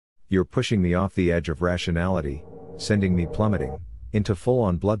You're pushing me off the edge of rationality, sending me plummeting into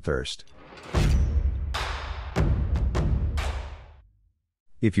full-on bloodthirst.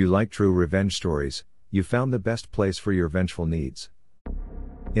 If you like true revenge stories, you found the best place for your vengeful needs.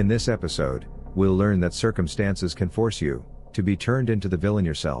 In this episode, we'll learn that circumstances can force you to be turned into the villain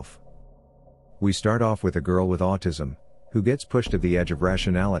yourself. We start off with a girl with autism, who gets pushed to the edge of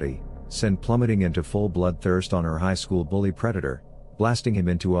rationality, sent plummeting into full bloodthirst on her high school bully predator, blasting him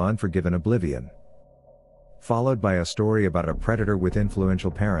into unforgiven oblivion. Followed by a story about a predator with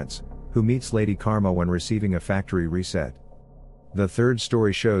influential parents, who meets Lady Karma when receiving a factory reset. The third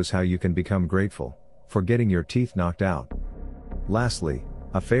story shows how you can become grateful for getting your teeth knocked out. Lastly,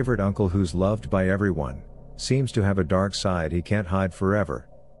 a favorite uncle who's loved by everyone seems to have a dark side he can't hide forever.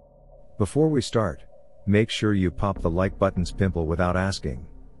 Before we start, make sure you pop the like button's pimple without asking.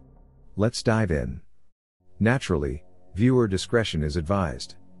 Let's dive in. Naturally, viewer discretion is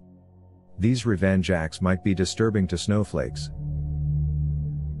advised. These revenge acts might be disturbing to snowflakes.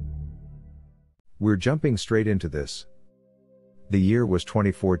 We're jumping straight into this. The year was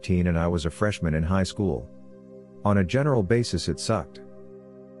 2014 and I was a freshman in high school. On a general basis it sucked.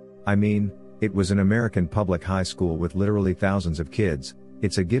 I mean, it was an American public high school with literally thousands of kids.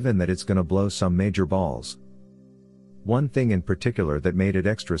 It's a given that it's gonna blow some major balls. One thing in particular that made it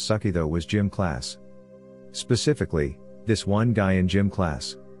extra sucky though was gym class. Specifically, this one guy in gym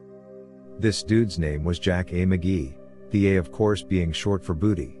class. This dude's name was Jack A. McGee, the A of course being short for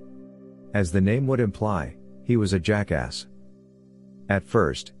booty. As the name would imply, he was a jackass. At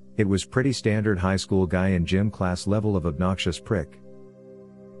first, it was pretty standard high school guy in gym class level of obnoxious prick.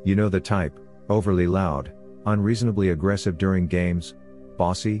 You know the type, overly loud, unreasonably aggressive during games,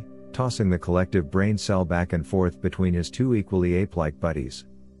 bossy, tossing the collective brain cell back and forth between his two equally ape-like buddies.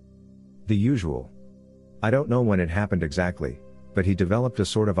 The usual. I don't know when it happened exactly, but he developed a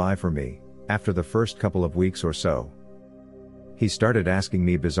sort of eye for me, after the first couple of weeks or so. He started asking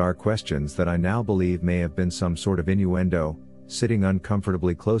me bizarre questions that I now believe may have been some sort of innuendo, sitting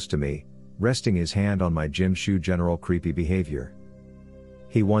uncomfortably close to me, resting his hand on my gym shoe. General creepy behavior.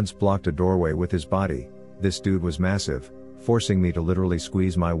 He once blocked a doorway with his body. This dude was massive, forcing me to literally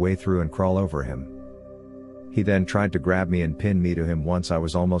squeeze my way through and crawl over him. He then tried to grab me and pin me to him once I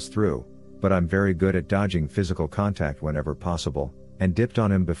was almost through, but I'm very good at dodging physical contact whenever possible, and dipped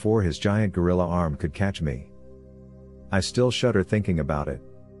on him before his giant gorilla arm could catch me. I still shudder thinking about it.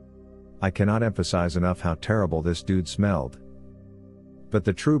 I cannot emphasize enough how terrible this dude smelled. But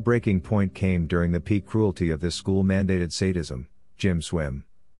the true breaking point came during the peak cruelty of this school-mandated sadism, gym swim.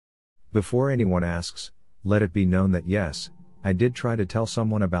 Before anyone asks, let it be known that yes, I did try to tell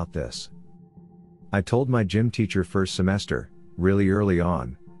someone about this. I told my gym teacher first semester, really early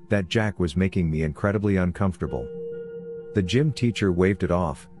on, that Jack was making me incredibly uncomfortable. The gym teacher waved it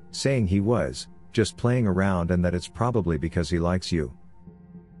off, saying he was just playing around and that it's probably because he likes you.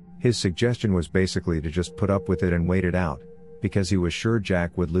 His suggestion was basically to just put up with it and wait it out, because he was sure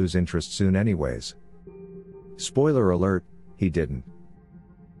Jack would lose interest soon anyways. Spoiler alert, he didn't.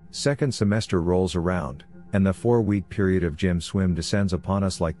 Second semester rolls around, and the 4-week period of gym swim descends upon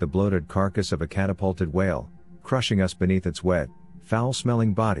us like the bloated carcass of a catapulted whale, crushing us beneath its wet,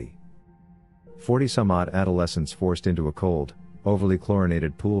 foul-smelling body. 40-some-odd adolescents forced into a cold, overly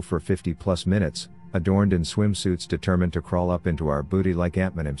chlorinated pool for 50-plus minutes, adorned in swimsuits determined to crawl up into our booty like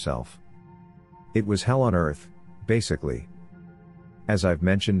Ant-Man himself. It was hell on earth, basically. As I've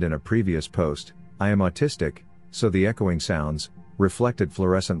mentioned in a previous post, I am autistic, so the echoing sounds, reflected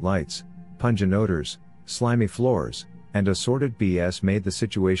fluorescent lights, pungent odors, slimy floors, and assorted BS made the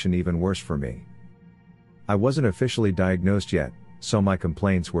situation even worse for me. I wasn't officially diagnosed yet, so my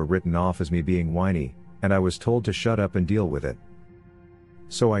complaints were written off as me being whiny, and I was told to shut up and deal with it.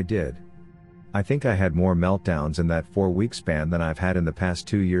 So I did. I think I had more meltdowns in that 4-week span than I've had in the past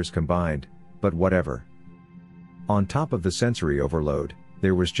 2 years combined, but whatever. On top of the sensory overload,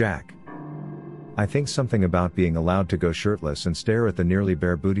 there was Jack. I think something about being allowed to go shirtless and stare at the nearly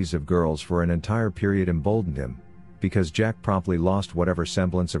bare booties of girls for an entire period emboldened him, because Jack promptly lost whatever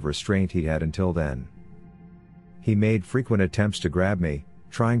semblance of restraint he had until then. He made frequent attempts to grab me,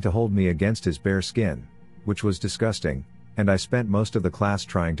 trying to hold me against his bare skin, which was disgusting, and I spent most of the class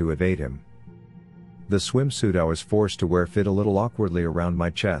trying to evade him. The swimsuit I was forced to wear fit a little awkwardly around my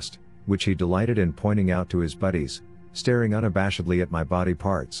chest, which he delighted in pointing out to his buddies, staring unabashedly at my body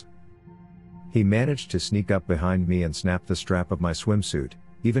parts. He managed to sneak up behind me and snap the strap of my swimsuit,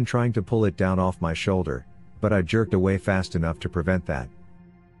 even trying to pull it down off my shoulder, but I jerked away fast enough to prevent that.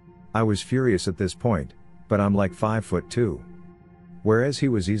 I was furious at this point, but I'm like 5'2". Whereas he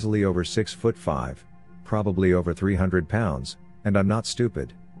was easily over 6'5", probably over 300 pounds, and I'm not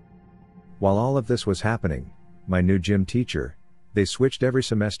stupid. While all of this was happening, my new gym teacher, they switched every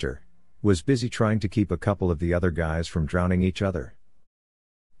semester, was busy trying to keep a couple of the other guys from drowning each other.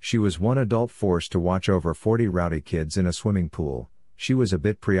 She was one adult forced to watch over 40 rowdy kids in a swimming pool. She was a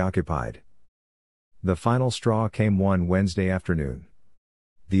bit preoccupied. The final straw came one Wednesday afternoon.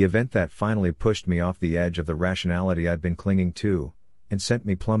 The event that finally pushed me off the edge of the rationality I'd been clinging to, and sent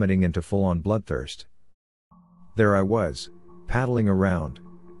me plummeting into full-on bloodthirst. There I was, paddling around,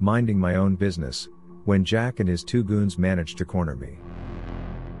 minding my own business, when Jack and his two goons managed to corner me.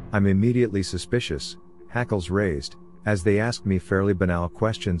 I'm immediately suspicious, hackles raised, as they asked me fairly banal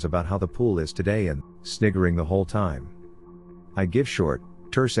questions about how the pool is today and, sniggering the whole time. I give short,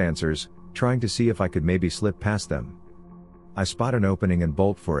 terse answers, trying to see if I could maybe slip past them. I spot an opening and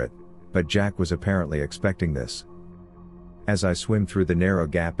bolt for it, but Jack was apparently expecting this. As I swim through the narrow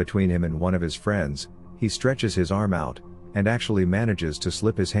gap between him and one of his friends, he stretches his arm out, and actually manages to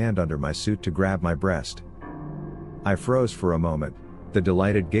slip his hand under my suit to grab my breast. I froze for a moment, the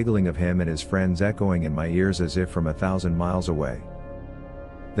delighted giggling of him and his friends echoing in my ears as if from 1,000 miles away.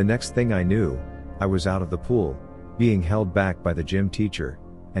 The next thing I knew, I was out of the pool, being held back by the gym teacher,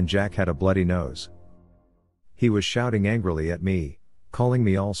 and Jack had a bloody nose. He was shouting angrily at me, calling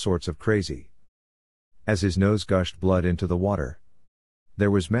me all sorts of crazy. As his nose gushed blood into the water,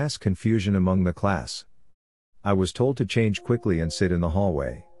 there was mass confusion among the class. I was told to change quickly and sit in the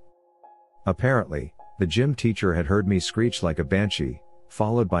hallway. Apparently, the gym teacher had heard me screech like a banshee,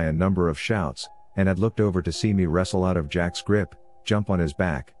 followed by a number of shouts, and had looked over to see me wrestle out of Jack's grip, jump on his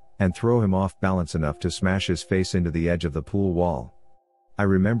back, and throw him off balance enough to smash his face into the edge of the pool wall. I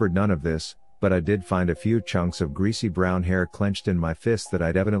remembered none of this, but I did find a few chunks of greasy brown hair clenched in my fist that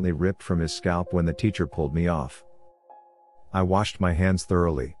I'd evidently ripped from his scalp when the teacher pulled me off. I washed my hands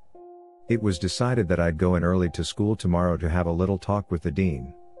thoroughly. It was decided that I'd go in early to school tomorrow to have a little talk with the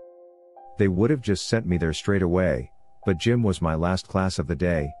dean. They would have just sent me there straight away, but gym was my last class of the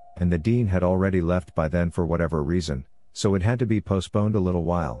day, and the dean had already left by then for whatever reason, so it had to be postponed a little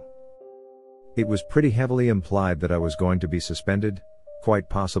while. It was pretty heavily implied that I was going to be suspended, quite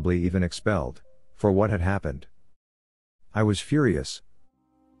possibly even expelled, for what had happened. I was furious.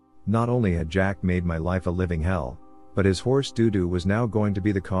 Not only had Jack made my life a living hell, but his horse doo-doo was now going to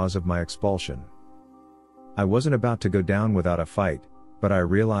be the cause of my expulsion. I wasn't about to go down without a fight, but I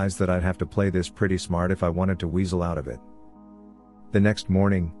realized that I'd have to play this pretty smart if I wanted to weasel out of it. The next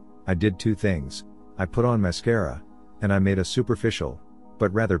morning, I did two things. I put on mascara, and I made a superficial,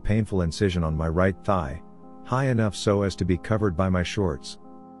 but rather painful incision on my right thigh, high enough so as to be covered by my shorts.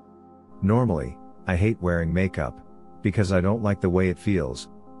 Normally, I hate wearing makeup, because I don't like the way it feels,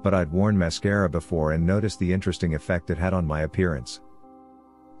 but I'd worn mascara before and noticed the interesting effect it had on my appearance.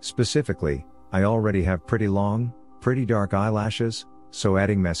 Specifically, I already have pretty long, pretty dark eyelashes, so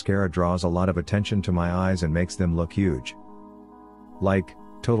adding mascara draws a lot of attention to my eyes and makes them look huge. Like,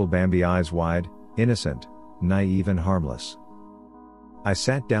 total Bambi eyes wide, innocent, naive and harmless. I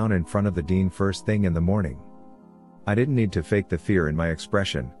sat down in front of the dean first thing in the morning. I didn't need to fake the fear in my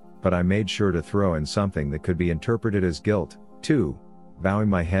expression, but I made sure to throw in something that could be interpreted as guilt, too, bowing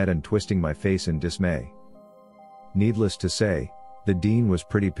my head and twisting my face in dismay. Needless to say, the dean was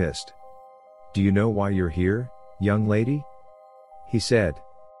pretty pissed. "Do you know why you're here, young lady?" he said.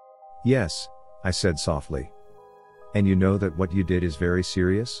 "Yes," I said softly. "And you know that what you did is very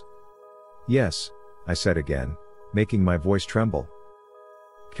serious?" "Yes," I said again, making my voice tremble.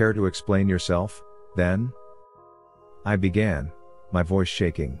 "Care to explain yourself, then?" I began, my voice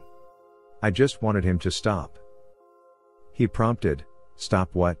shaking. I just wanted him to stop. He prompted,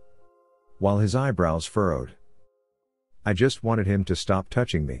 "Stop what?" while his eyebrows furrowed. "I just wanted him to stop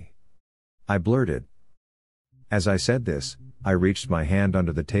touching me," I blurted. As I said this, I reached my hand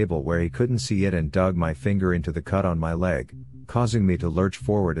under the table where he couldn't see it and dug my finger into the cut on my leg, causing me to lurch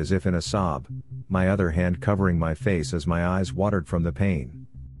forward as if in a sob, my other hand covering my face as my eyes watered from the pain.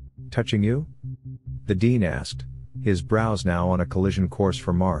 "Touching you?" the dean asked, his brows now on a collision course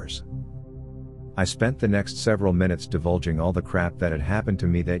for Mars. I spent the next several minutes divulging all the crap that had happened to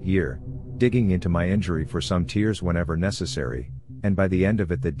me that year, digging into my injury for some tears whenever necessary, and by the end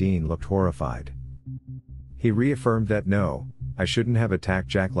of it the dean looked horrified. He reaffirmed that no, I shouldn't have attacked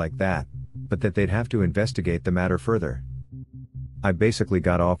Jack like that, but that they'd have to investigate the matter further. I basically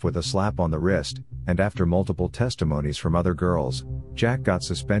got off with a slap on the wrist, and after multiple testimonies from other girls, Jack got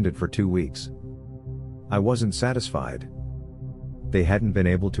suspended for 2 weeks. I wasn't satisfied. They hadn't been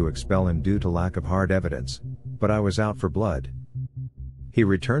able to expel him due to lack of hard evidence, but I was out for blood. He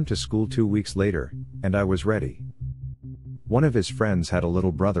returned to school 2 weeks later, and I was ready. One of his friends had a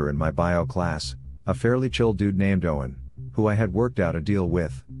little brother in my bio class, a fairly chill dude named Owen, who I had worked out a deal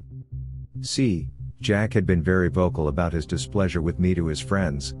with. See, Jack had been very vocal about his displeasure with me to his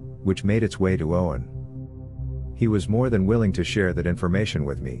friends, which made its way to Owen. He was more than willing to share that information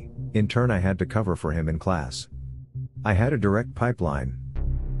with me. In turn, I had to cover for him in class. I had a direct pipeline.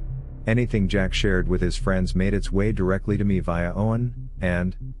 Anything Jack shared with his friends made its way directly to me via Owen,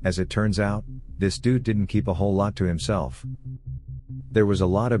 and, as it turns out, this dude didn't keep a whole lot to himself. There was a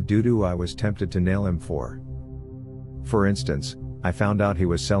lot of doo-doo I was tempted to nail him for. For instance, I found out he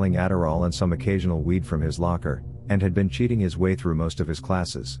was selling Adderall and some occasional weed from his locker, and had been cheating his way through most of his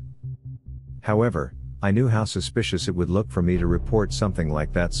classes. However, I knew how suspicious it would look for me to report something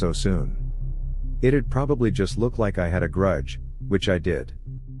like that so soon. It'd probably just look like I had a grudge, which I did.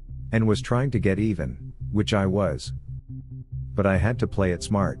 And was trying to get even, which I was. But I had to play it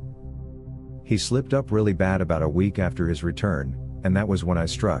smart. He slipped up really bad about a week after his return, and that was when I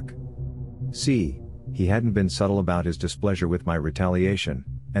struck. See, he hadn't been subtle about his displeasure with my retaliation,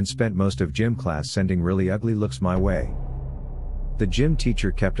 and spent most of gym class sending really ugly looks my way. The gym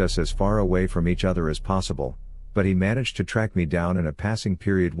teacher kept us as far away from each other as possible, but he managed to track me down in a passing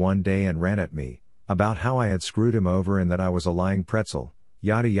period one day and ran at me, about how I had screwed him over and that I was a lying pretzel,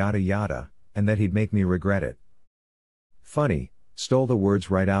 yada yada yada, and that he'd make me regret it. Funny, stole the words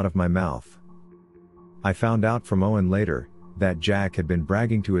right out of my mouth. I found out from Owen later, that Jack had been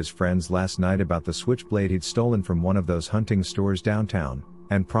bragging to his friends last night about the switchblade he'd stolen from one of those hunting stores downtown,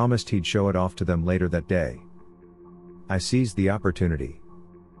 and promised he'd show it off to them later that day. I seized the opportunity.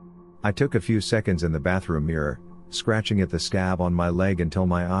 I took a few seconds in the bathroom mirror, scratching at the scab on my leg until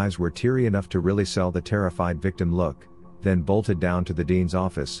my eyes were teary enough to really sell the terrified victim look, then bolted down to the dean's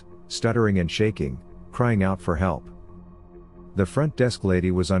office, stuttering and shaking, crying out for help. The front desk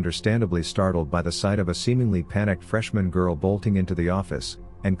lady was understandably startled by the sight of a seemingly panicked freshman girl bolting into the office,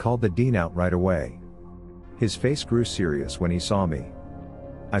 and called the dean out right away. His face grew serious when he saw me.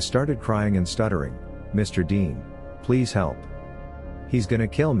 I started crying and stuttering, "Mr. Dean, please help. He's gonna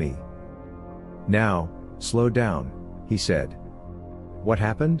kill me." "Now, slow down," he said. "What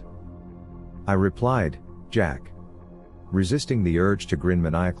happened?" I replied, "Jack." Resisting the urge to grin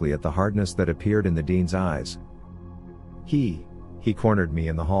maniacally at the hardness that appeared in the dean's eyes. He cornered me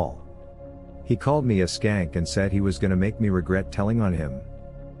in the hall. He called me a skank and said he was gonna make me regret telling on him.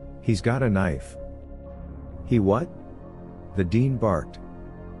 He's got a knife. He what? The dean barked.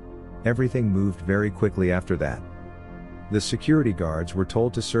 Everything moved very quickly after that. The security guards were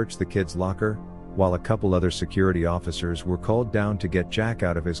told to search the kid's locker, while a couple other security officers were called down to get Jack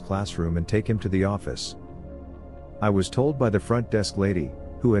out of his classroom and take him to the office. I was told by the front desk lady,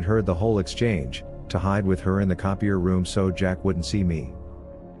 who had heard the whole exchange, to hide with her in the copier room so Jack wouldn't see me.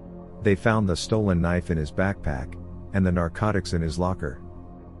 They found the stolen knife in his backpack, and the narcotics in his locker.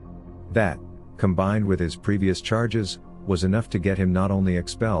 That, combined with his previous charges, was enough to get him not only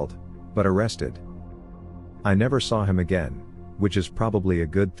expelled, but arrested. I never saw him again, which is probably a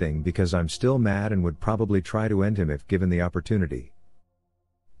good thing because I'm still mad and would probably try to end him if given the opportunity.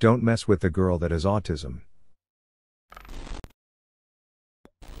 Don't mess with the girl that has autism.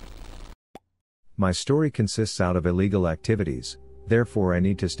 My story consists out of illegal activities, therefore I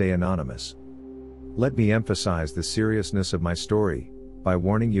need to stay anonymous. Let me emphasize the seriousness of my story, by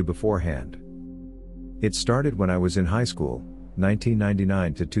warning you beforehand. It started when I was in high school,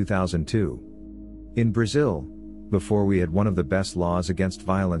 1999 to 2002. In Brazil, before we had one of the best laws against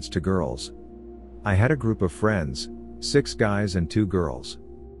violence to girls. I had a group of friends, 6 guys and 2 girls.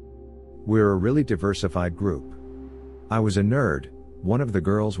 We're a really diversified group. I was a nerd, one of the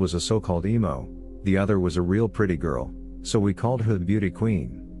girls was a so-called emo, the other was a real pretty girl, so we called her the beauty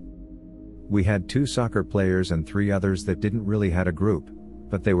queen. We had 2 soccer players and 3 others that didn't really had a group,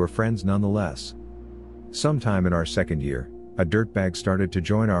 but they were friends nonetheless. Sometime in our second year, a dirtbag started to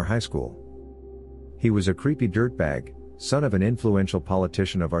join our high school. He was a creepy dirtbag, son of an influential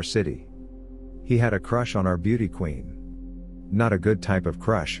politician of our city. He had a crush on our beauty queen. Not a good type of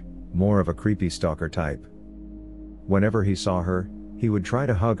crush, more of a creepy stalker type. Whenever he saw her, he would try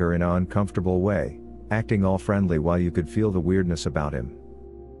to hug her in an uncomfortable way, acting all friendly while you could feel the weirdness about him.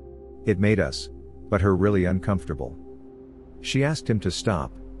 It made us, but her really uncomfortable. She asked him to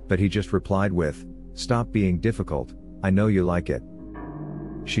stop, but he just replied with, "Stop being difficult, I know you like it."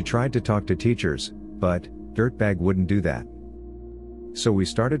 She tried to talk to teachers, but dirtbag wouldn't do that. So we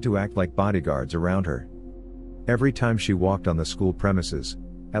started to act like bodyguards around her. Every time she walked on the school premises,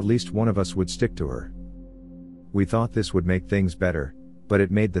 at least one of us would stick to her. We thought this would make things better, but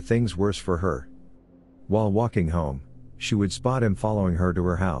it made the things worse for her. While walking home, she would spot him following her to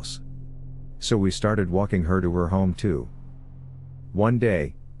her house. So we started walking her to her home too. One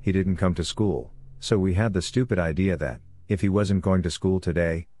day, he didn't come to school, so we had the stupid idea that, if he wasn't going to school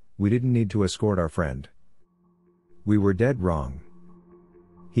today, we didn't need to escort our friend. We were dead wrong.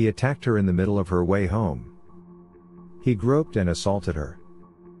 He attacked her in the middle of her way home. He groped and assaulted her.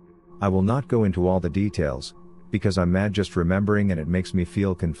 I will not go into all the details, because I'm mad just remembering and it makes me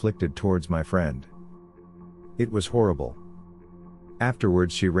feel conflicted towards my friend. It was horrible.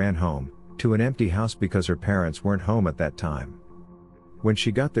 Afterwards she ran home, to an empty house because her parents weren't home at that time. When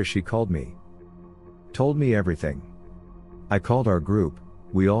she got there she called me. Told me everything. I called our group,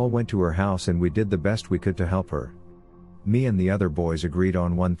 we all went to her house and we did the best we could to help her. Me and the other boys agreed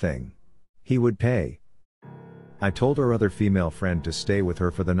on one thing. He would pay. I told our other female friend to stay with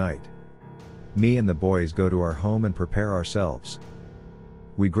her for the night. Me and the boys go to our home and prepare ourselves.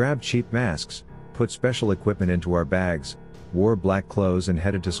 We grabbed cheap masks, put special equipment into our bags, wore black clothes and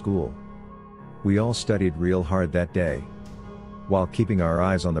headed to school. We all studied real hard that day, while keeping our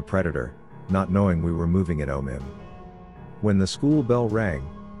eyes on the Predator, not knowing we were moving at OMIM. When the school bell rang,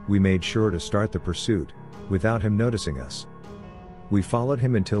 we made sure to start the pursuit, without him noticing us. We followed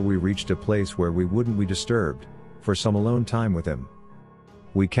him until we reached a place where we wouldn't be disturbed, for some alone time with him.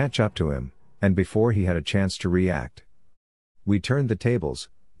 We catch up to him, and before he had a chance to react, we turned the tables,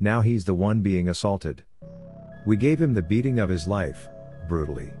 now he's the one being assaulted. We gave him the beating of his life,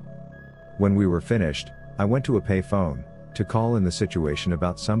 brutally. When we were finished, I went to a payphone, to call in the situation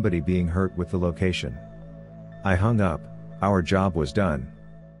about somebody being hurt with the location. I hung up, our job was done.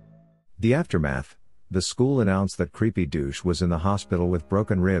 The aftermath, the school announced that creepy douche was in the hospital with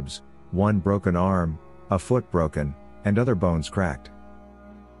broken ribs, one broken arm, a foot broken, and other bones cracked.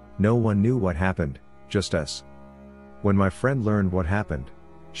 No one knew what happened, just us. When my friend learned what happened,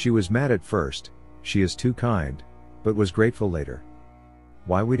 she was mad at first, she is too kind, but was grateful later.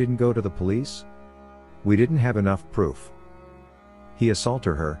 Why we didn't go to the police? We didn't have enough proof. He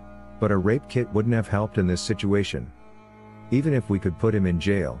assaulted her, but a rape kit wouldn't have helped in this situation. Even if we could put him in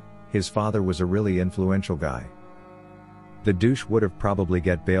jail, his father was a really influential guy. The douche would have probably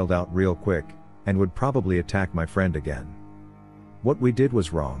get bailed out real quick, and would probably attack my friend again. What we did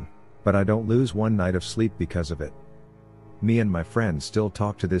was wrong, but I don't lose one night of sleep because of it. Me and my friend still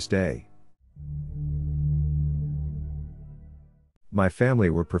talk to this day. My family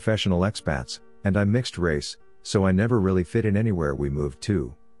were professional expats, and I'm mixed race, so I never really fit in anywhere we moved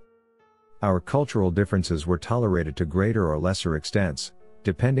to. Our cultural differences were tolerated to greater or lesser extents,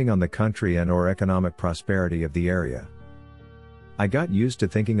 depending on the country and/or economic prosperity of the area. I got used to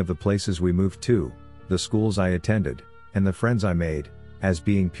thinking of the places we moved to, the schools I attended, and the friends I made, as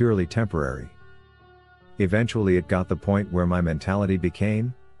being purely temporary. Eventually it got the point where my mentality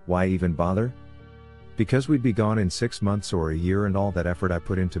became, why even bother? Because we'd be gone in 6 months or a year and all that effort I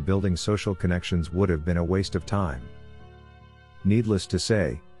put into building social connections would have been a waste of time. Needless to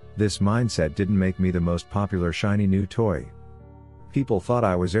say, this mindset didn't make me the most popular shiny new toy. People thought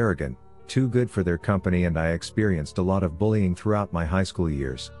I was arrogant, too good for their company, and I experienced a lot of bullying throughout my high school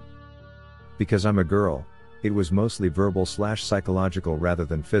years. Because I'm a girl, it was mostly verbal/psychological rather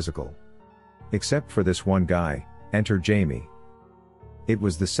than physical. Except for this one guy, enter Jamie. It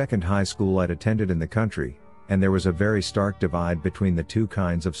was the second high school I'd attended in the country, and there was a very stark divide between the two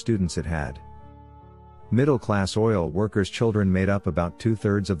kinds of students it had. Middle-class oil workers' children made up about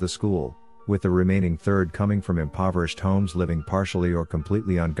 2/3 of the school, with the remaining third coming from impoverished homes living partially or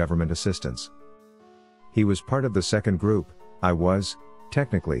completely on government assistance. He was part of the second group, I was,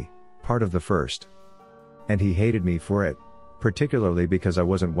 technically, part of the first. And he hated me for it, particularly because I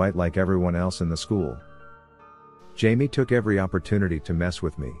wasn't white like everyone else in the school. Jamie took every opportunity to mess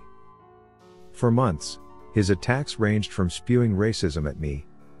with me. For months, his attacks ranged from spewing racism at me,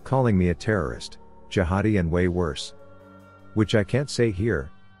 calling me a terrorist, jihadi and way worse. Which I can't say here.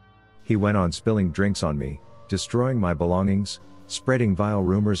 He went on spilling drinks on me, destroying my belongings, spreading vile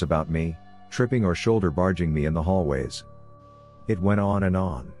rumors about me, tripping or shoulder barging me in the hallways. It went on and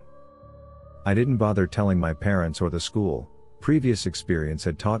on. I didn't bother telling my parents or the school. Previous experience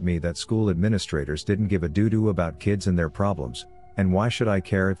had taught me that school administrators didn't give a doo-doo about kids and their problems, and why should I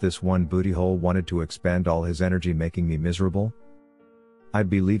care if this one booty hole wanted to expend all his energy making me miserable? I'd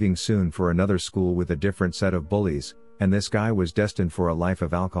be leaving soon for another school with a different set of bullies, and this guy was destined for a life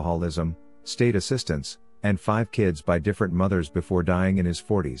of alcoholism, state assistance, and 5 kids by different mothers before dying in his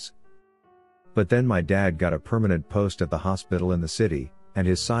 40s. But then my dad got a permanent post at the hospital in the city, and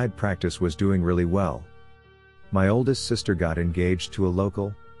his side practice was doing really well. My oldest sister got engaged to a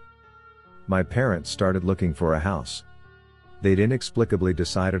local. My parents started looking for a house. They'd inexplicably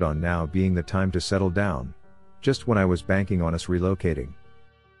decided on now being the time to settle down, just when I was banking on us relocating.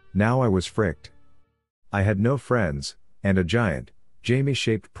 Now I was fricked. I had no friends, and a giant,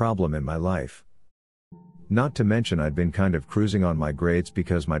 Jamie-shaped problem in my life. Not to mention I'd been kind of cruising on my grades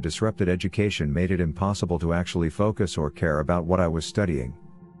because my disrupted education made it impossible to actually focus or care about what I was studying.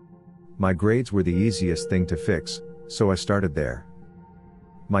 My grades were the easiest thing to fix, so I started there.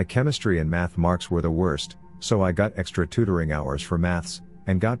 My chemistry and math marks were the worst, so I got extra tutoring hours for maths,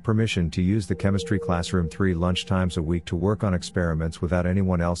 and got permission to use the chemistry classroom 3 lunchtimes a week to work on experiments without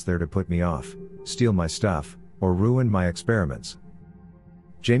anyone else there to put me off, steal my stuff, or ruin my experiments.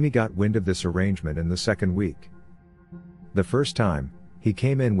 Jamie got wind of this arrangement in the second week. The first time, he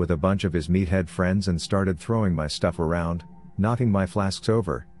came in with a bunch of his meathead friends and started throwing my stuff around, knocking my flasks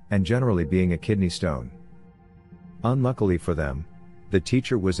over, and generally being a kidney stone. Unluckily for them, the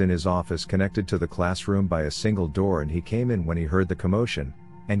teacher was in his office connected to the classroom by a single door, and he came in when he heard the commotion,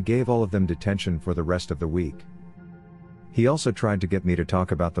 and gave all of them detention for the rest of the week. He also tried to get me to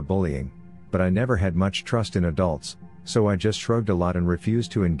talk about the bullying, but I never had much trust in adults, so I just shrugged a lot and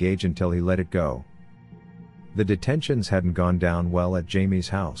refused to engage until he let it go. The detentions hadn't gone down well at Jamie's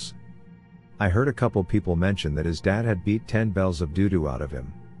house. I heard a couple people mention that his dad had beat 10 bells of doo-doo out of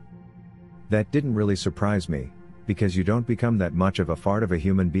him. That didn't really surprise me, because you don't become that much of a fart of a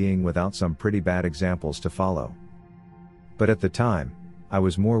human being without some pretty bad examples to follow. But at the time, I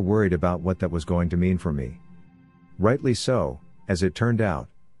was more worried about what that was going to mean for me. Rightly so, as it turned out.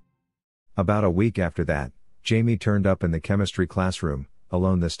 About a week after that, Jamie turned up in the chemistry classroom,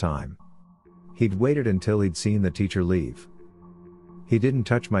 alone this time. He'd waited until he'd seen the teacher leave. He didn't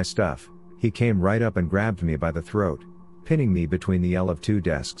touch my stuff, he came right up and grabbed me by the throat, pinning me between the L of 2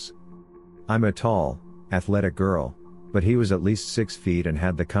 desks. I'm a tall, athletic girl, but he was at least 6 feet and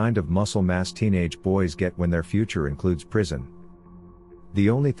had the kind of muscle mass teenage boys get when their future includes prison. The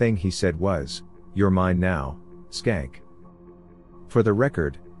only thing he said was, "You're mine now, skank." For the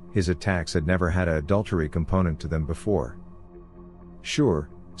record, his attacks had never had an adultery component to them before. Sure,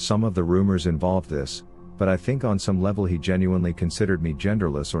 some of the rumors involved this, but I think on some level he genuinely considered me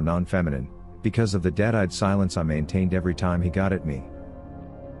genderless or non-feminine, because of the dead-eyed silence I maintained every time he got at me.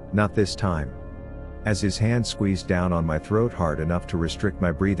 Not this time. As his hand squeezed down on my throat hard enough to restrict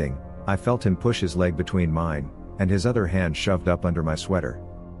my breathing, I felt him push his leg between mine, and his other hand shoved up under my sweater.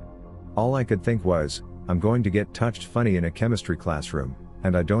 All I could think was, I'm going to get touched funny in a chemistry classroom,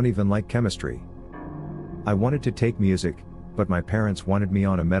 and I don't even like chemistry. I wanted to take music, but my parents wanted me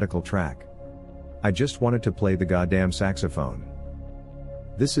on a medical track. I just wanted to play the goddamn saxophone.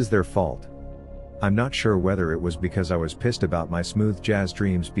 This is their fault. I'm not sure whether it was because I was pissed about my smooth jazz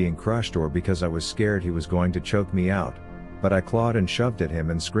dreams being crushed or because I was scared he was going to choke me out, but I clawed and shoved at him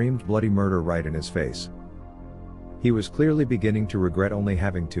and screamed bloody murder right in his face. He was clearly beginning to regret only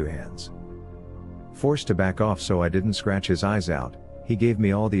having 2 hands. Forced to back off so I didn't scratch his eyes out, he gave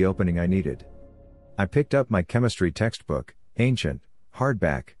me all the opening I needed. I picked up my chemistry textbook, ancient,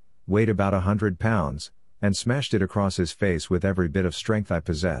 hardback, weighed about 100 pounds, and smashed it across his face with every bit of strength I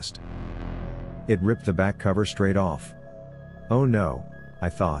possessed. It ripped the back cover straight off. Oh no, I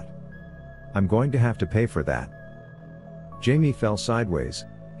thought. I'm going to have to pay for that. Jamie fell sideways,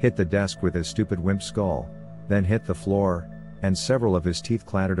 hit the desk with his stupid wimp skull, then hit the floor, and several of his teeth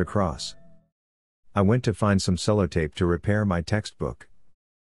clattered across. I went to find some sellotape to repair my textbook.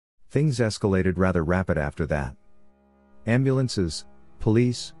 Things escalated rather rapid after that. Ambulances,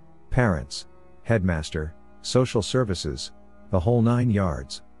 police, parents, headmaster, social services, the whole 9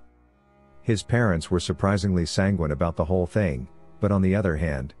 yards. His parents were surprisingly sanguine about the whole thing, but on the other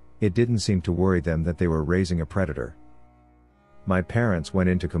hand, it didn't seem to worry them that they were raising a predator. My parents went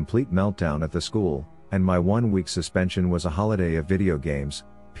into complete meltdown at the school, and my 1-week suspension was a holiday of video games,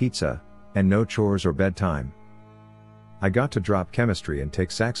 pizza, and no chores or bedtime. I got to drop chemistry and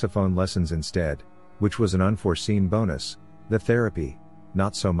take saxophone lessons instead, which was an unforeseen bonus. The therapy,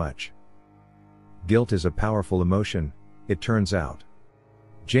 not so much. Guilt is a powerful emotion, it turns out.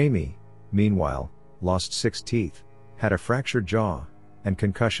 Jamie, meanwhile, lost 6 teeth, had a fractured jaw, and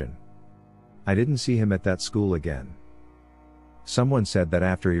concussion. I didn't see him at that school again. Someone said that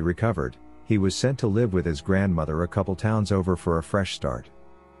after he recovered, he was sent to live with his grandmother a couple towns over for a fresh start.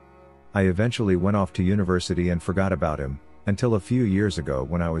 I eventually went off to university and forgot about him, until a few years ago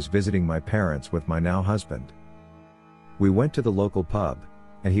when I was visiting my parents with my now husband. We went to the local pub,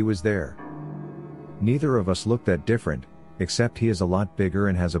 and he was there. Neither of us looked that different, except he is a lot bigger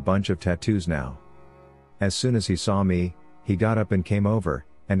and has a bunch of tattoos now. As soon as he saw me, he got up and came over,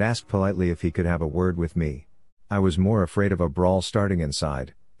 and asked politely if he could have a word with me. I was more afraid of a brawl starting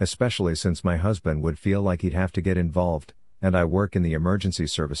inside, especially since my husband would feel like he'd have to get involved, and I work in the emergency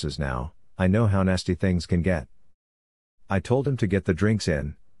services now, I know how nasty things can get. I told him to get the drinks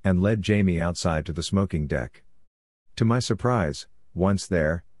in, and led Jamie outside to the smoking deck. To my surprise, once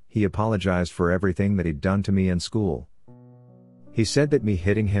there, He apologized for everything that he'd done to me in school. He said that me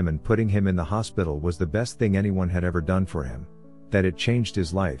hitting him and putting him in the hospital was the best thing anyone had ever done for him, that it changed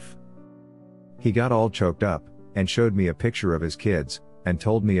his life. He got all choked up, and showed me a picture of his kids, and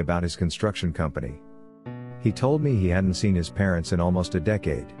told me about his construction company. He told me he hadn't seen his parents in almost a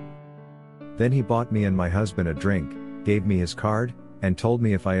decade. Then he bought me and my husband a drink, gave me his card, and told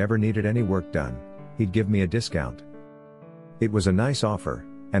me if I ever needed any work done, he'd give me a discount. It was a nice offer,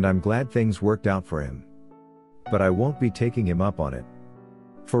 and I'm glad things worked out for him. But I won't be taking him up on it.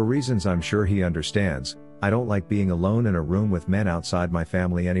 For reasons I'm sure he understands, I don't like being alone in a room with men outside my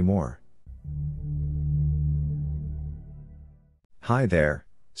family anymore. Hi there,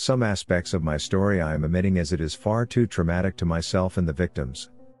 some aspects of my story I am omitting as it is far too traumatic to myself and the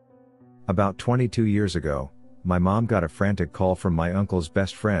victims. About 22 years ago, my mom got a frantic call from my uncle's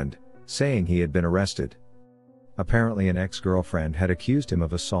best friend, saying he had been arrested. Apparently an ex-girlfriend had accused him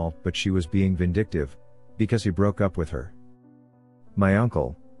of assault, but she was being vindictive, because he broke up with her. My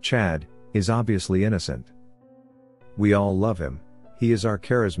uncle, Chad, is obviously innocent. We all love him. He is our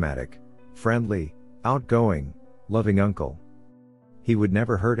charismatic, friendly, outgoing, loving uncle. He would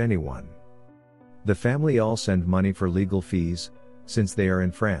never hurt anyone. The family all send money for legal fees, since they are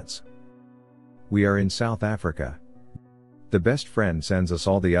in France. We are in South Africa. The best friend sends us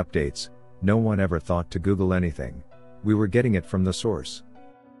all the updates. No one ever thought to Google anything. We were getting it from the source.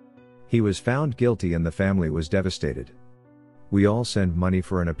 He was found guilty and the family was devastated. We all send money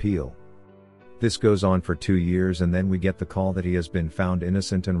for an appeal. This goes on for 2 years and then we get the call that he has been found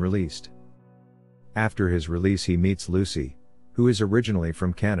innocent and released. After his release he meets Lucy, who is originally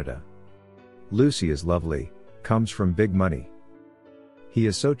from Canada. Lucy is lovely, comes from big money. He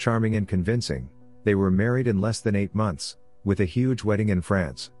is so charming and convincing. They were married in less than 8 months, with a huge wedding in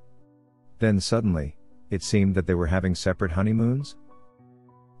France. Then suddenly, it seemed that they were having separate honeymoons.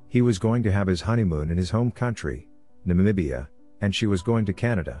 He was going to have his honeymoon in his home country, Namibia, and she was going to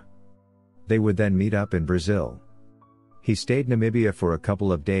Canada. They would then meet up in Brazil. He stayed in Namibia for a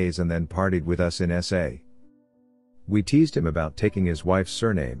couple of days and then partied with us in SA. We teased him about taking his wife's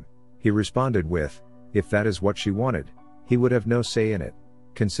surname. He responded with, if that is what she wanted, he would have no say in it,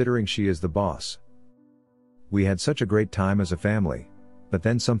 considering she is the boss. We had such a great time as a family, but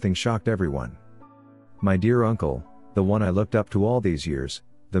then something shocked everyone. My dear uncle, the one I looked up to all these years,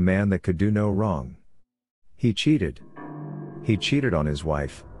 the man that could do no wrong. He cheated. He cheated on his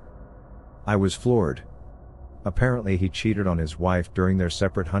wife. I was floored. Apparently he cheated on his wife during their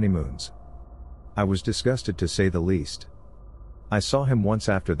separate honeymoons. I was disgusted to say the least. I saw him once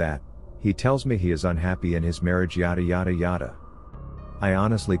after that. He tells me he is unhappy in his marriage, yada yada yada. I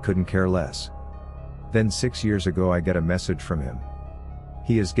honestly couldn't care less. Then 6 years ago I get a message from him.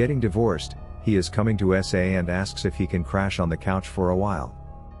 He is getting divorced, he is coming to SA and asks if he can crash on the couch for a while.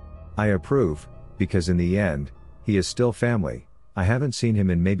 I approve, because in the end, he is still family. I haven't seen him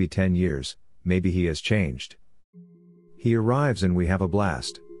in maybe 10 years, maybe he has changed. He arrives and we have a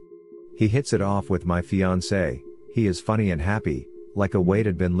blast. He hits it off with my fiancée, he is funny and happy, like a weight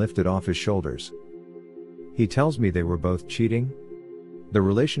had been lifted off his shoulders. He tells me they were both cheating. The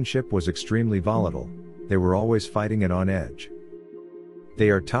relationship was extremely volatile, they were always fighting and on edge. They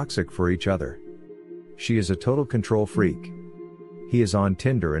are toxic for each other. She is a total control freak. He is on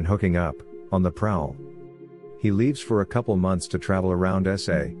Tinder and hooking up, on the prowl. He leaves for a couple months to travel around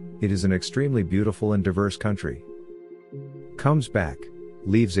SA, it is an extremely beautiful and diverse country. Comes back,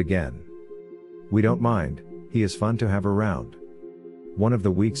 leaves again. We don't mind, he is fun to have around. One of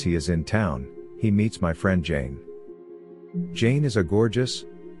the weeks he is in town, he meets my friend Jane. Jane is a gorgeous,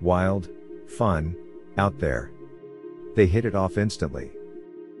 wild, fun, out there. They hit it off instantly.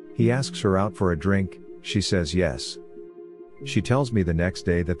 He asks her out for a drink, she says yes. She tells me the next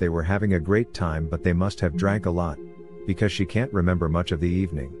day that they were having a great time but they must have drank a lot, because she can't remember much of the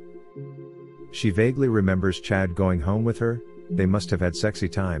evening. She vaguely remembers Chad going home with her, they must have had sexy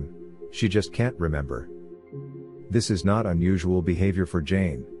time, she just can't remember. This is not unusual behavior for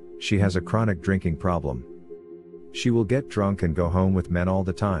Jane, she has a chronic drinking problem. She will get drunk and go home with men all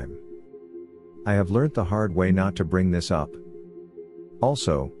the time. I have learnt the hard way not to bring this up.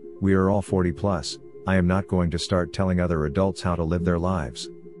 Also, we are all 40 plus, I am not going to start telling other adults how to live their lives.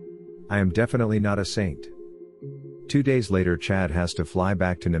 I am definitely not a saint. 2 days later Chad has to fly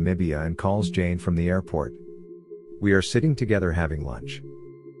back to Namibia and calls Jane from the airport. We are sitting together having lunch.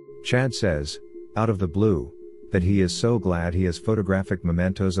 Chad says, out of the blue, that he is so glad he has photographic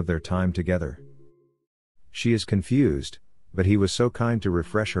mementos of their time together. She is confused, but he was so kind to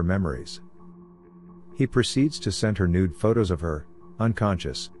refresh her memories. He proceeds to send her nude photos of her,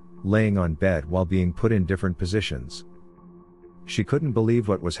 unconscious, laying on bed while being put in different positions. She couldn't believe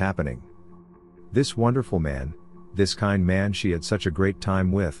what was happening. This wonderful man, this kind man she had such a great time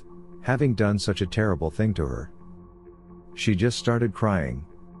with, having done such a terrible thing to her. She just started crying.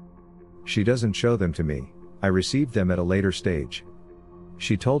 She doesn't show them to me, I received them at a later stage.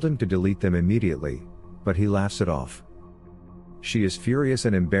 She told him to delete them immediately, but he laughs it off. She is furious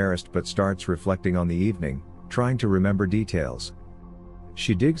and embarrassed but starts reflecting on the evening, trying to remember details.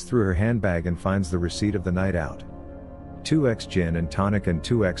 She digs through her handbag and finds the receipt of the night out. 2x gin and tonic and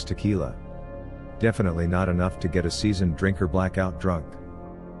 2x tequila. Definitely not enough to get a seasoned drinker blackout drunk.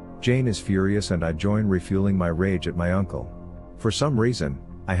 Jane is furious and I join refueling my rage at my uncle. For some reason,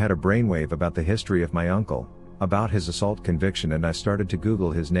 I had a brainwave about the history of my uncle, about his assault conviction, and I started to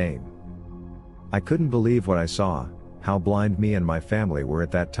Google his name. I couldn't believe what I saw, how blind me and my family were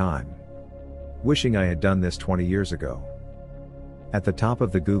at that time. Wishing I had done this 20 years ago. At the top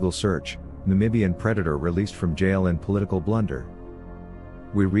of the Google search, Namibian Predator released from jail in political blunder.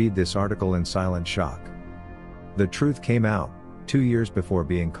 We read this article in silent shock. The truth came out. 2 years before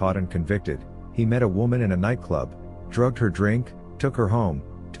being caught and convicted, he met a woman in a nightclub, drugged her drink, took her home,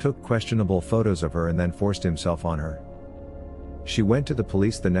 took questionable photos of her and then forced himself on her. She went to the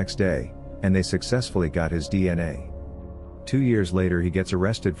police the next day, and they successfully got his DNA. 2 years later he gets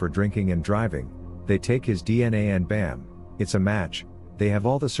arrested for drinking and driving. They take his DNA and bam, it's a match. They have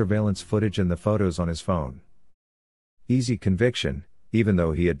all the surveillance footage and the photos on his phone. Easy conviction, even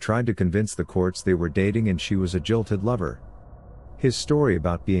though he had tried to convince the courts they were dating and she was a jilted lover. His story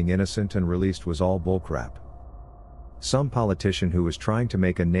about being innocent and released was all bullcrap. Some politician who was trying to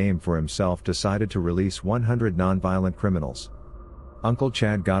make a name for himself decided to release 100 non-violent criminals. Uncle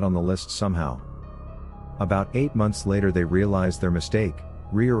Chad got on the list somehow. About 8 months later they realized their mistake,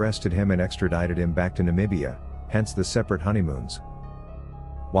 re-arrested him and extradited him back to Namibia, hence the separate honeymoons.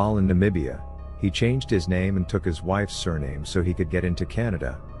 While in Namibia, he changed his name and took his wife's surname so he could get into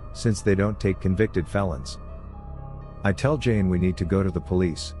Canada, since they don't take convicted felons. I tell Jane we need to go to the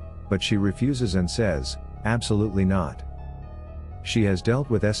police, but she refuses and says, absolutely not. She has dealt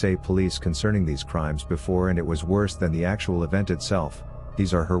with SA police concerning these crimes before and it was worse than the actual event itself,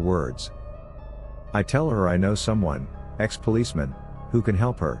 these are her words. I tell her I know someone, ex-policeman, who can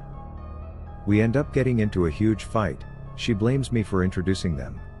help her. We end up getting into a huge fight. She blames me for introducing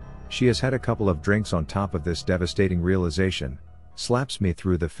them. She has had a couple of drinks on top of this devastating realization, slaps me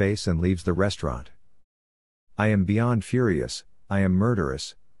through the face and leaves the restaurant. I am beyond furious, I am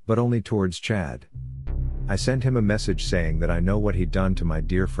murderous, but only towards Chad. I send him a message saying that I know what he'd done to my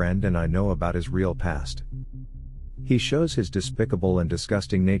dear friend and I know about his real past. He shows his despicable and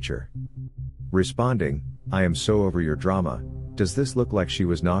disgusting nature. Responding, I am so over your drama, does this look like she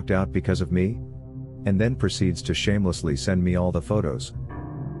was knocked out because of me? And then proceeds to shamelessly send me all the photos.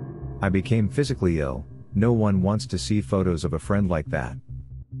 I became physically ill, no one wants to see photos of a friend like that.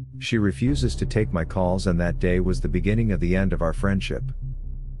 She refuses to take my calls and that day was the beginning of the end of our friendship.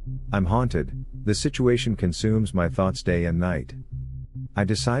 I'm haunted, the situation consumes my thoughts day and night. I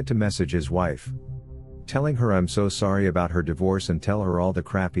decide to message his wife. Telling her I'm so sorry about her divorce and tell her all the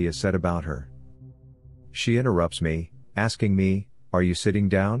crap he has said about her. She interrupts me, asking me, are you sitting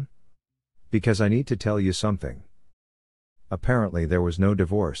down? Because I need to tell you something. Apparently there was no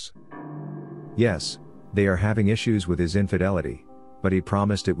divorce. Yes, they are having issues with his infidelity, but he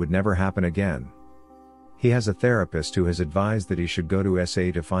promised it would never happen again. He has a therapist who has advised that he should go to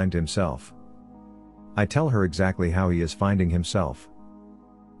SA to find himself. I tell her exactly how he is finding himself.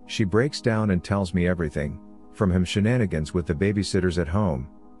 She breaks down and tells me everything, from him shenanigans with the babysitters at home,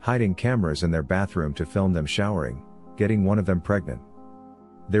 hiding cameras in their bathroom to film them showering, getting one of them pregnant.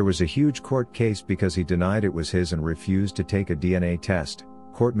 There was a huge court case because he denied it was his and refused to take a DNA test.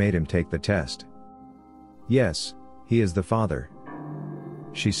 Court made him take the test. Yes, he is the father.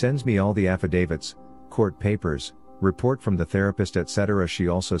 She sends me all the affidavits, court papers, report from the therapist, etc. She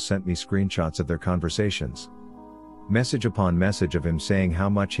also sent me screenshots of their conversations. Message upon message of him saying how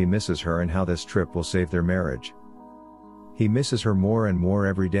much he misses her and how this trip will save their marriage. He misses her more and more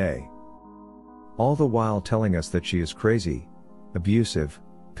every day. All the while telling us that she is crazy, abusive,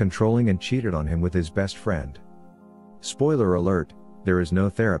 controlling and cheated on him with his best friend. Spoiler alert, there is no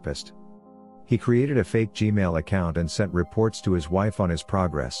therapist. He created a fake Gmail account and sent reports to his wife on his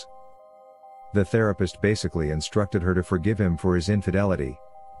progress. The therapist basically instructed her to forgive him for his infidelity,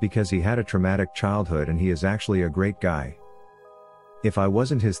 because he had a traumatic childhood and he is actually a great guy. If I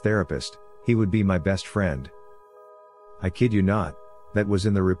wasn't his therapist, he would be my best friend. I kid you not, that was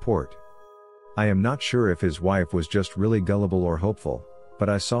in the report. I am not sure if his wife was just really gullible or hopeful, but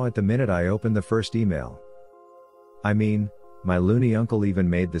I saw it the minute I opened the first email. I mean, my loony uncle even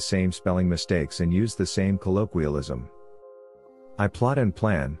made the same spelling mistakes and used the same colloquialism. I plot and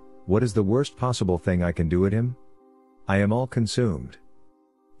plan, what is the worst possible thing I can do at him? I am all consumed.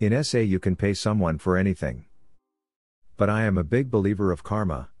 In SA you can pay someone for anything. But I am a big believer of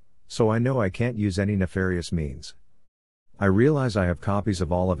karma, so I know I can't use any nefarious means. I realize I have copies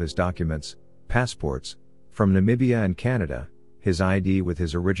of all of his documents, passports, from Namibia and Canada, his ID with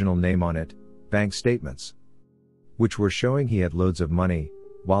his original name on it, bank statements, which were showing he had loads of money,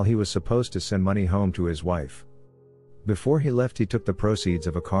 while he was supposed to send money home to his wife. Before he left he took the proceeds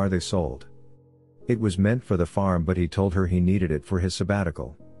of a car they sold. It was meant for the farm but he told her he needed it for his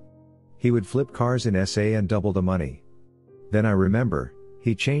sabbatical. He would flip cars in SA and double the money. Then I remember,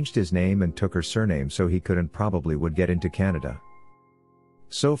 he changed his name and took her surname so he probably would get into Canada.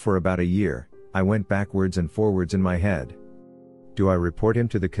 So for about a year, I went backwards and forwards in my head. Do I report him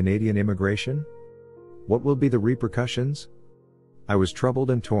to the Canadian immigration? What will be the repercussions? I was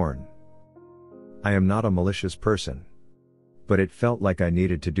troubled and torn. I am not a malicious person. But it felt like I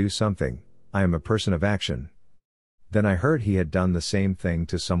needed to do something. I am a person of action. Then I heard he had done the same thing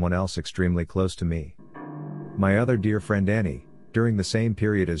to someone else extremely close to me. My other dear friend Annie, during the same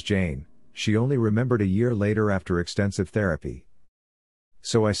period as Jane, she only remembered a year later after extensive therapy.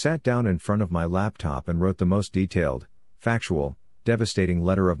 So I sat down in front of my laptop and wrote the most detailed, factual, devastating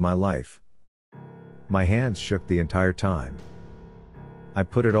letter of my life. My hands shook the entire time. I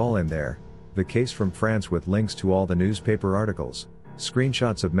put it all in there, the case from France with links to all the newspaper articles,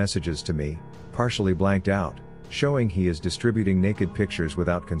 screenshots of messages to me, partially blanked out, showing he is distributing naked pictures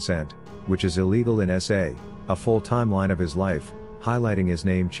without consent, which is illegal in SA, a full timeline of his life, highlighting his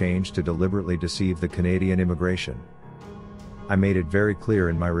name change to deliberately deceive the Canadian immigration. I made it very clear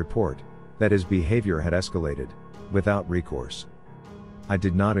in my report, that his behavior had escalated, without recourse. I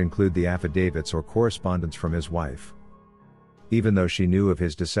did not include the affidavits or correspondence from his wife. Even though she knew of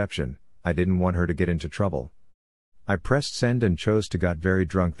his deception, I didn't want her to get into trouble. I pressed send and chose to got very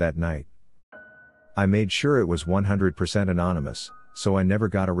drunk that night. I made sure it was 100% anonymous, so I never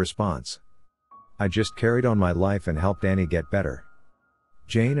got a response. I just carried on my life and helped Annie get better.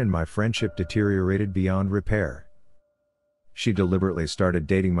 Jane and my friendship deteriorated beyond repair. She deliberately started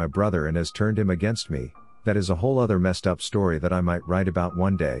dating my brother and has turned him against me. That is a whole other messed up story that I might write about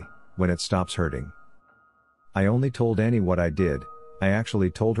one day, when it stops hurting. I only told Annie what I did. I actually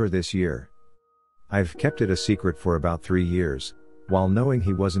told her this year. I've kept it a secret for about 3 years, while knowing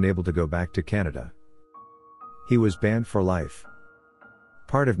he wasn't able to go back to Canada. He was banned for life.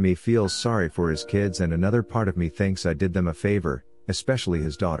 Part of me feels sorry for his kids and another part of me thinks I did them a favor, especially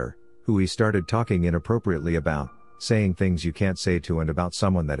his daughter, who he started talking inappropriately about, saying things you can't say to and about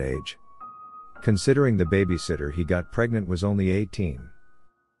someone that age. Considering the babysitter he got pregnant was only 18.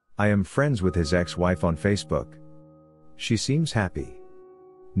 I am friends with his ex-wife on Facebook. She seems happy.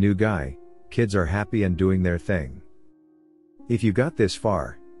 New guy, kids are happy and doing their thing. If you got this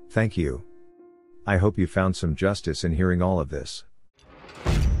far, thank you. I hope you found some justice in hearing all of this.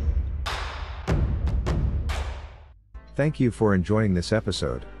 Thank you for enjoying this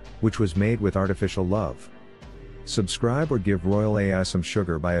episode, which was made with artificial love. Subscribe or give Royal A.I some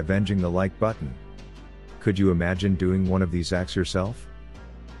sugar by avenging the like button. Could you imagine doing one of these acts yourself?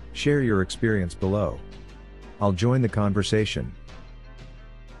 Share your experience below. I'll join the conversation.